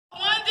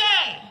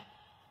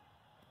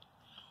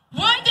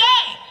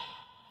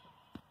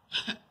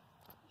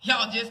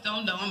y'all just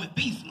don't know, I'm in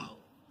beast mode.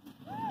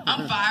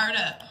 I'm fired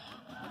up.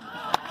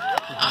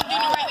 I'm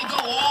getting ready to go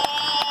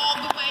all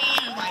the way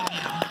in right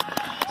now.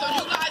 So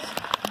you guys,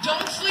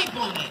 don't sleep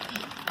on it.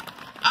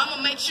 I'm going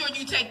to make sure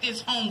you take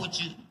this home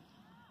with you.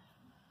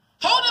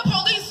 Holding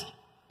police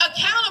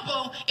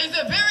accountable is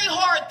a very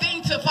hard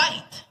thing to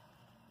fight.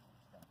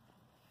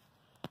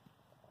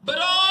 But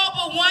all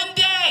but one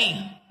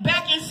day,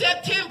 back in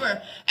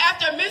September,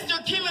 after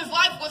Mr. Kimmons'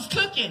 life was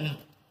cooking,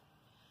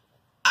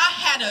 I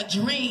had a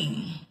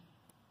dream.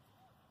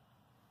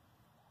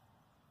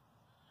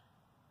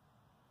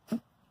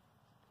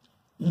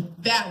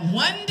 That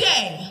one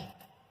day,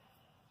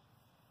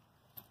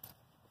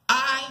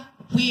 I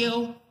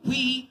will,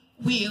 we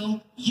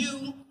will,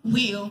 you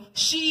will,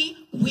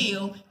 she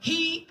will,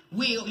 he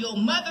will, your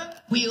mother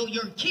will,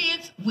 your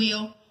kids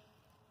will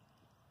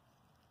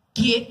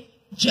get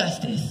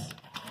justice.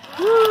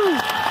 Woo.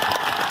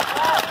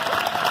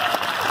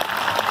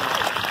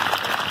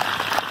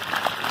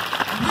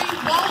 We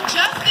want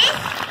justice.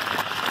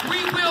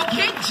 We will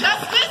get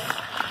justice.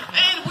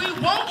 And we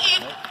want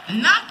it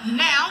not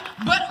now,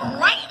 but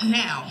right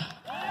now.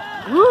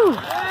 Woo.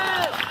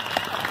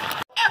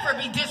 Ever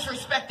be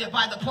disrespected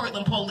by the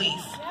Portland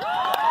police.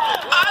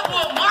 I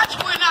will march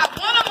when I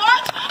want to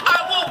march. I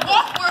will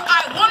walk where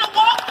I want to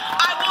walk.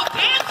 I will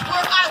dance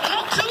where I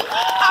want to.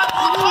 I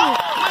will talk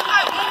when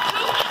I want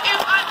to.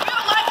 If I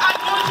feel like I'm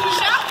going to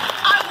shout,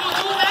 I will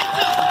do that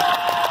too.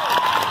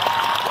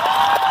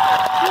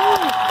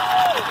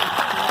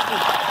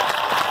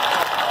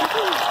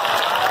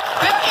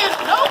 There is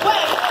no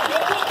way you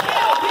can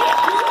tell me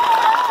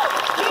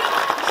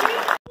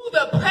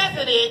the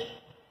president,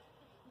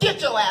 get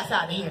your ass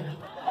out of here.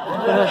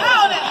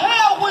 How the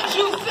hell would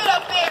you sit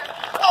up there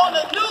on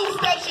the news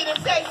station and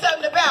say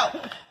something about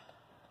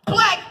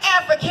black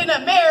African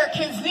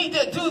Americans need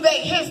to do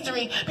their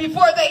history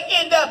before they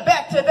end up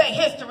back to their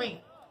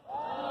history?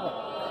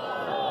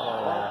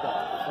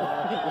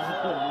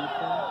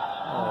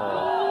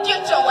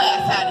 Get your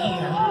ass out of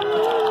here.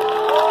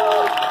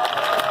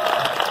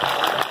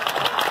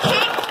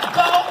 Kick,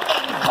 go,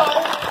 and go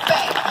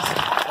fast.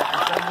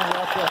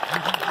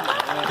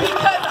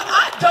 Because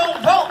I don't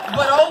vote,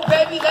 but oh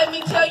baby, let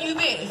me tell you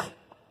this.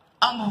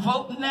 I'm a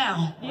vote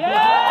now.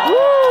 Yeah.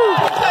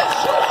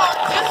 Because you are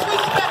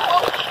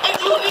disrespectful and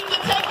you need to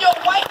take your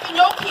wife and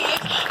your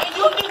kids and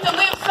you need to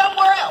live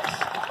somewhere else.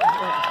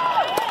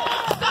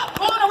 Stop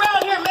going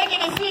around here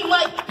making it seem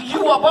like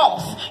you a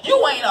boss. You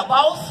ain't a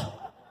boss.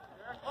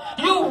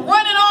 You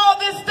running all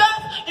this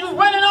stuff. You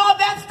running all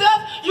that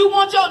stuff. You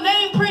want your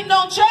name printed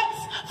on checks?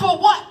 For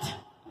what?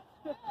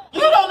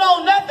 You don't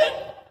know nothing.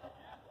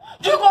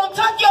 You gonna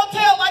tuck your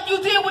tail like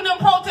you did when them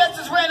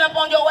protesters ran up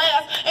on your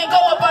ass